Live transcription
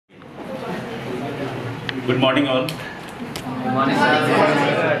Good morning all. Good morning,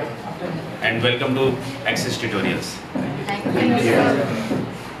 sir. And welcome to Access Tutorials. Thank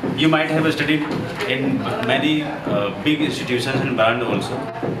you. You might have studied in many big institutions and brand also.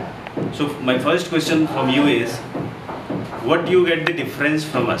 So my first question from you is, what do you get the difference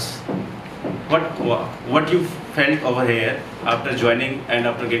from us? What you felt over here after joining and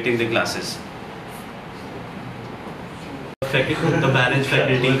after getting the classes? The balanced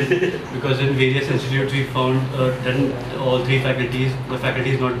faculty, because in various institutes we found that all three faculties, the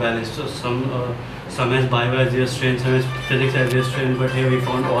faculty is not balanced. So some has bio as their strength, some has physics as their strength, but here we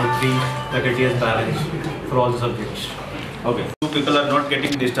found all three faculty as balanced for all the subjects. Okay. Two people are not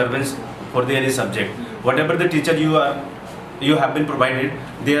getting disturbance for the any subject. Whatever the teacher you have been provided,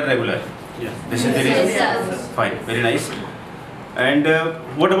 they are regular. Yeah. This is very fine. Very nice. And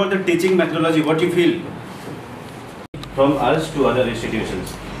what about the teaching methodology? What you feel from us to other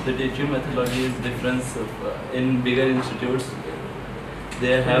institutions? The teaching methodology is different in bigger institutes.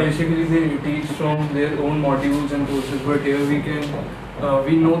 They have basically they teach from their own modules and courses, but here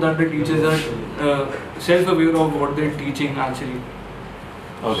we know that the teachers are self-aware of what they're teaching actually.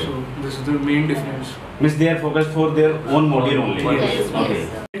 Okay. So this is the main difference. Means they are focused for their own module only. Yes. Okay.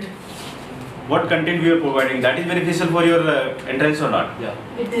 What content we are providing, that is beneficial for your entrance or not? yeah.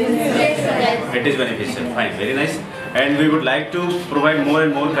 It is beneficial. Fine. Very nice. And we would like to provide more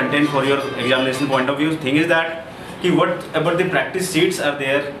and more content for your examination point of view. Thing is that what about the practice sheets are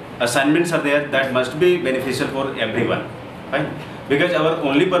there, assignments are there, that must be beneficial for everyone. Fine. Because our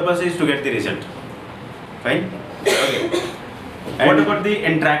only purpose is to get the result. Fine. Okay. What about the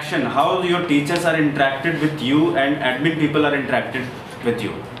interaction? How your teachers are interacted with you and admin people are interacted with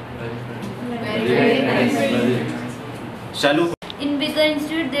you? Very nice. Shalu? In bigger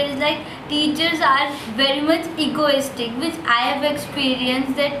institute, there is like teachers are very much egoistic, which I have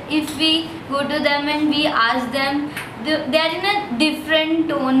experienced that if we go to them and we ask them, they are in a different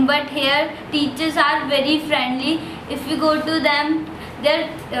tone. But here, teachers are very friendly. If we go to them, they're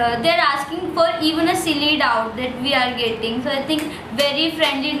asking for even a silly doubt that we are getting. So I think very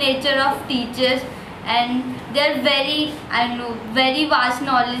friendly nature of teachers, and they're very vast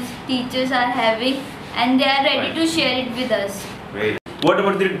knowledge teachers are having, and they are ready to share it with us. Very. What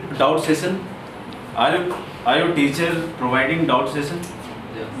about the doubt session? Are your teacher providing doubt session?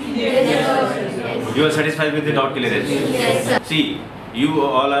 Yes. You are satisfied with the doubt clearance? Yes, sir. See, you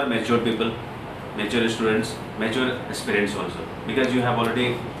all are mature people, mature students, mature aspirants also, because you have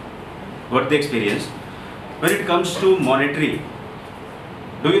already got the experience. When it comes to monetary,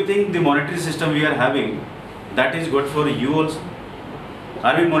 do you think the monetary system we are having, that is good for you also?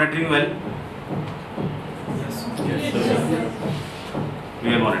 Are we monitoring well? Yes.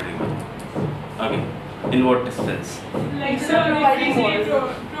 We are monitoring well. Okay. In what sense? Like sir,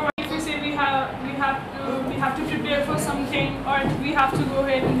 if we say we have to prepare for something, or we have to go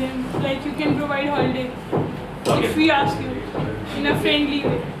ahead and then like you can provide holiday if we ask you in a friendly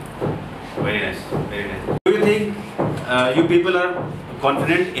way. Very nice. Very nice. Do you think you people are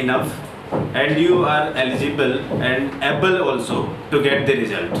confident enough and you are eligible and able also to get the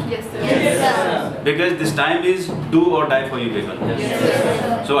result? Yes, sir. Yes, sir. Because this time is do or die for you people.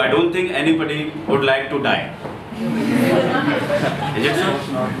 Yes, So I don't think anybody would like to die. Is it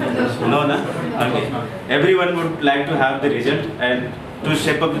so? No, no? Okay. Everyone would like to have the result and to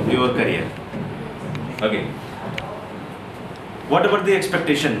shape up your career. Okay. What about the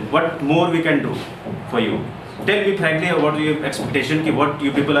expectation? What more we can do for you? Tell me frankly about your expectation, what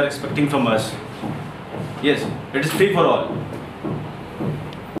you people are expecting from us. Yes, it is free for all.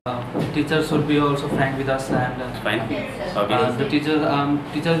 Teachers should be also frank with us, and Fine. Okay. the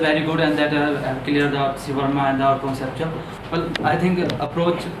teachers very good, and that have cleared the Sivarma and our conceptual. Well, I think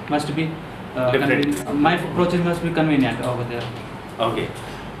approach must be different. My approach must be convenient over there. Okay.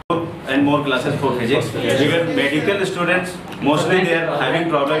 And more classes for physics. Because medical students, mostly they are having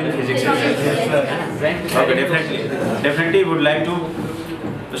problem in physics. Okay, definitely would like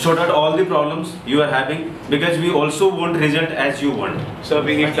to sort out all the problems you are having, because we also want result as you want. So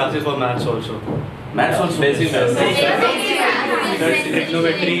we give classes for maths also. Maths also. Basic maths.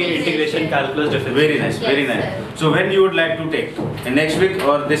 Trigonometry, integration, calculus, different. Very nice, very nice. So when you would like to take? In next week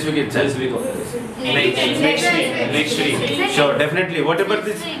or this week itself? This week. Next week. Sure, definitely.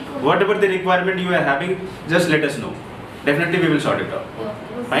 Whatever the requirement you are having, just let us know. Definitely we will sort it out.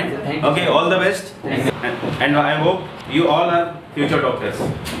 Fine? Okay, all the best. And I hope you all are future doctors.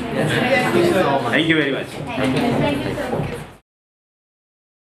 Thank you very much. Thank you, sir.